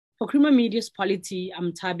For Creamer Media's Polity,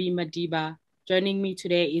 I'm Tabi Madiba. Joining me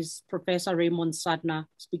today is Professor Raymond Suttner,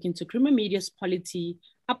 speaking to Creamer Media's Polity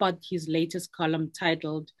about his latest column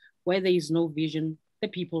titled, Where There Is No Vision, the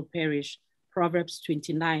People Perish, Proverbs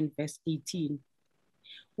 29, verse 18.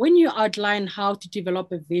 When you outline how to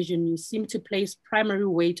develop a vision, you seem to place primary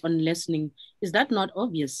weight on listening. Is that not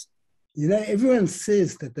obvious? You know, everyone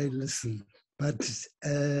says that they listen, but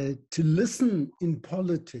to listen in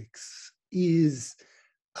politics is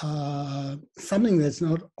something that's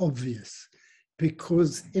not obvious,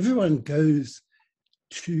 because everyone goes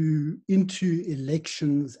into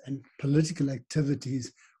elections and political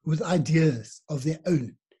activities with ideas of their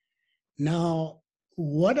own. Now,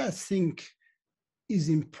 what I think is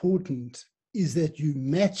important is that you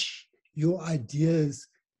match your ideas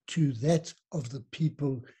to that of the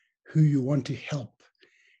people who you want to help.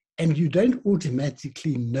 And you don't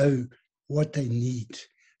automatically know what they need.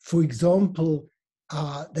 For example,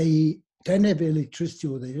 they don't have electricity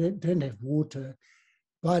or they don't have water,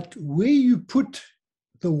 but where you put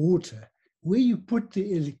the water, where you put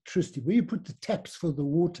the electricity, where you put the taps for the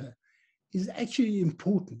water is actually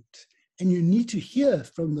important. And you need to hear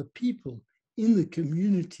from the people in the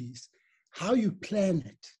communities how you plan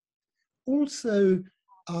it. Also,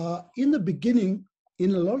 in the beginning,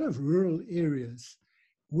 in a lot of rural areas,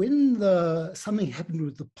 when something happened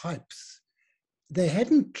with the pipes, they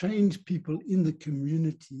hadn't trained people in the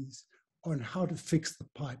communities on how to fix the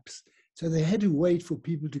pipes. So they had to wait for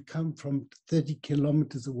people to come from 30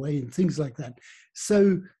 kilometers away and things like that.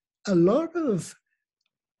 So a lot of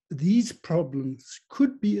these problems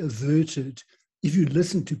could be averted if you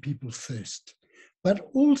listen to people first. But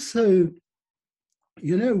also,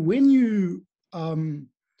 you know, when you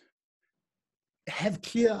have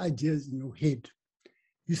clear ideas in your head,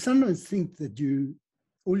 you sometimes think that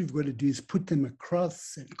all you've got to do is put them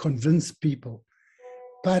across and convince people.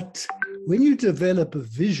 But when you develop a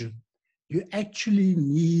vision, you actually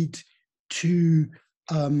need to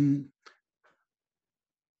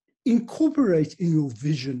incorporate in your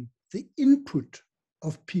vision the input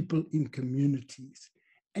of people in communities.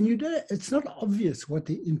 And it's not obvious what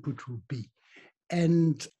the input will be.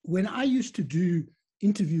 And when I used to do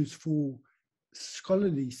interviews for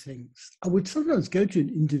scholarly things, I would sometimes go to an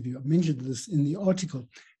interview, I mentioned this in the article,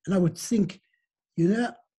 and I would think, you know,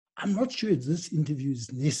 I'm not sure if this interview is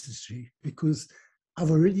necessary because I've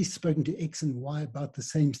already spoken to X and Y about the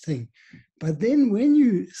same thing. But then when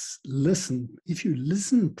you listen, if you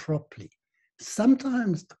listen properly,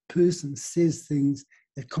 sometimes a person says things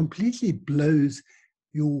that completely blows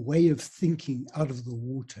your way of thinking out of the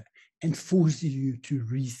water and forces you to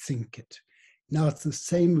rethink it. Now, it's the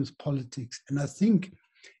same with politics. And I think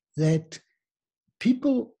that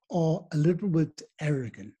people are a little bit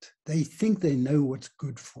arrogant. They think they know what's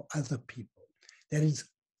good for other people. That it's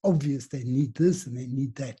obvious they need this and they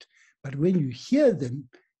need that. But when you hear them,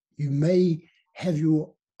 you may have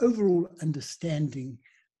your overall understanding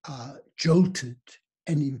jolted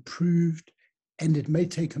and improved, and it may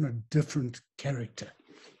take on a different character.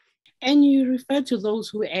 And you refer to those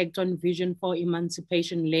who act on vision for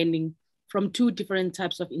emancipation learning from two different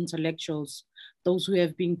types of intellectuals, those who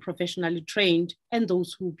have been professionally trained and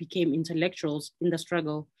those who became intellectuals in the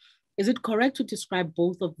struggle. Is it correct to describe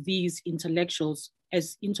both of these intellectuals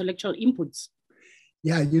as intellectual inputs?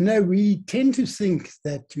 Yeah, you know, we tend to think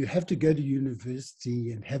that you have to go to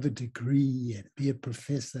university and have a degree and be a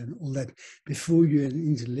professor and all that before you're an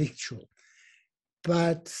intellectual.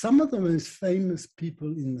 But some of the most famous people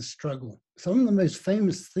in the struggle, some of the most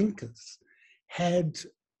famous thinkers, had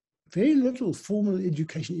very little formal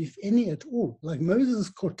education, if any at all. Like Moses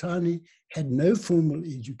Kotane had no formal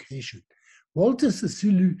education. Walter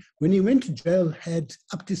Sisulu, when he went to jail, had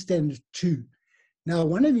up to standard 2. Now,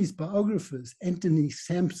 one of his biographers, Anthony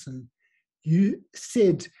Sampson,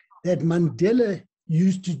 said that Mandela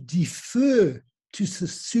used to defer to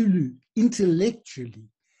Sisulu intellectually,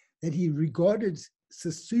 that he regarded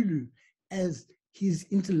Sisulu as his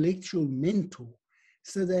intellectual mentor,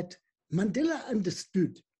 so that Mandela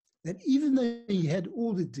understood that even though he had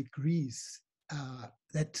all the degrees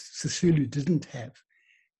that Sisulu didn't have,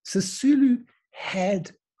 Sisulu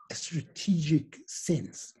had a strategic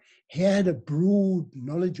sense. He had a broad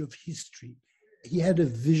knowledge of history. He had a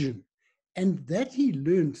vision. And that he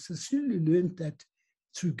learned, Sisulu learned that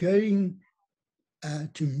through going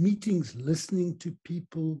to meetings, listening to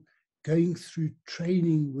people, going through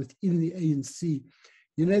training within the ANC.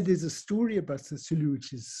 You know, there's a story about Sisulu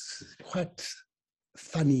which is quite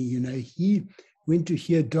funny. You know, he went to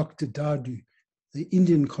hear Dr. Dadu, the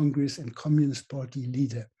Indian Congress and Communist Party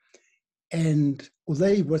leader. And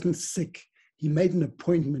although he wasn't sick, he made an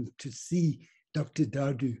appointment to see Dr.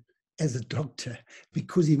 Dadu as a doctor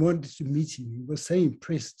because he wanted to meet him. He was so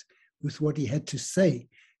impressed with what he had to say.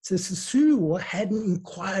 So Sisulu had an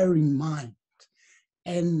inquiring mind.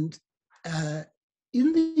 And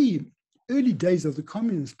in the early days of the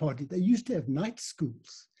Communist Party, they used to have night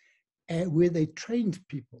schools where they trained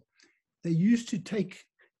people. They used to take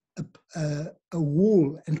a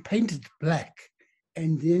wall and paint it black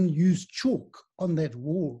and then use chalk on that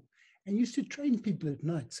wall and used to train people at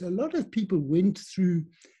night. So a lot of people went through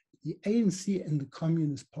the ANC and the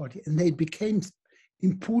Communist Party and they became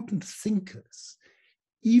important thinkers,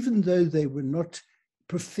 even though they were not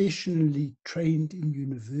professionally trained in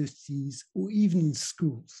universities or even in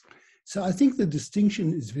schools. So I think the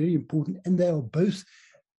distinction is very important, and they are both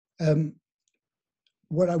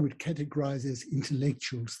what I would categorize as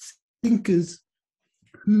intellectuals, thinkers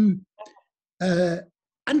who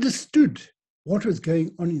understood what was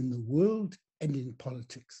going on in the world and in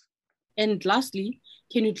politics. And lastly,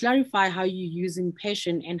 can you clarify how you're using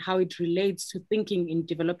passion and how it relates to thinking in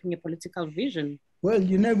developing a political vision? Well,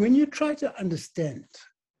 you know, when you try to understand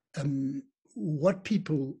what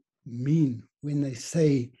people mean when they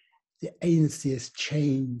say the ANC has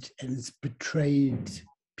changed and it's betrayed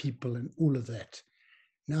people and all of that.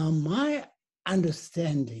 Now, my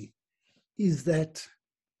understanding is that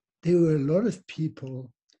there were a lot of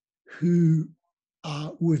people who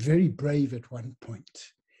were very brave at one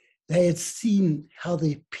point. They had seen how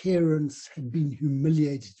their parents had been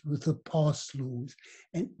humiliated with the pass laws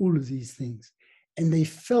and all of these things. And they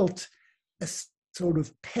felt a sort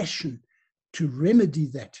of passion to remedy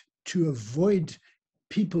that, to avoid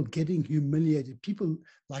people getting humiliated, people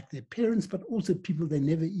like their parents, but also people they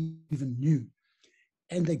never even knew.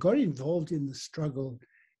 And they got involved in the struggle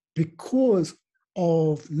because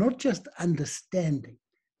of not just understanding.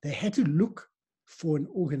 They had to look for an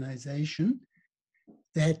organization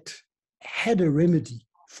that had a remedy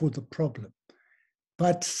for the problem.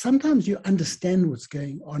 But sometimes you understand what's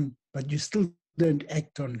going on, but you still don't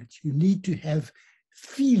act on it. You need to have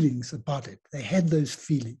feelings about it. They had those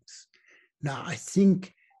feelings. Now, I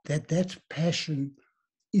think that that passion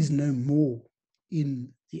is no more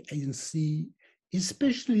in the ANC,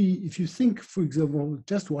 especially if you think, for example,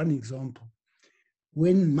 just one example,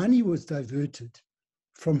 when money was diverted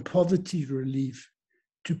from poverty relief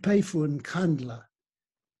to pay for Nkandla,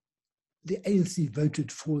 the ANC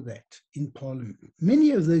voted for that in Parliament.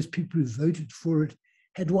 Many of those people who voted for it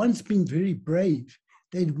had once been very brave.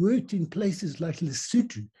 They'd worked in places like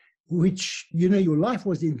Lesotho, which, you know, your life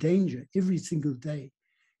was in danger every single day.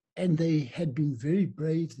 And they had been very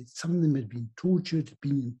brave. Some of them had been tortured,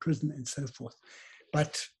 been in prison and so forth.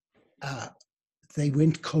 But they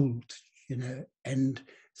went cold, you know, and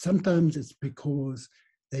sometimes it's because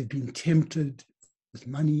they've been tempted with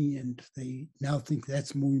money and they now think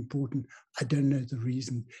that's more important. I don't know the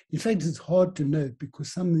reason. In fact, it's hard to know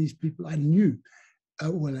because some of these people I knew,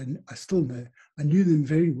 I still know, I knew them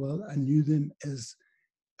very well. I knew them as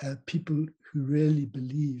people who really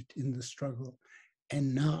believed in the struggle.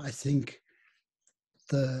 And now I think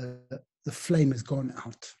the flame has gone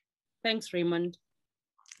out. Thanks, Raymond.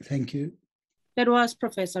 Thank you. That was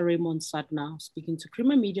Professor Raymond Suttner speaking to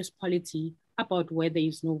Creamer Media's Polity about where there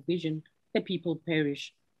is no vision, the people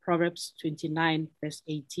perish. Proverbs 29, verse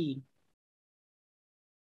 18.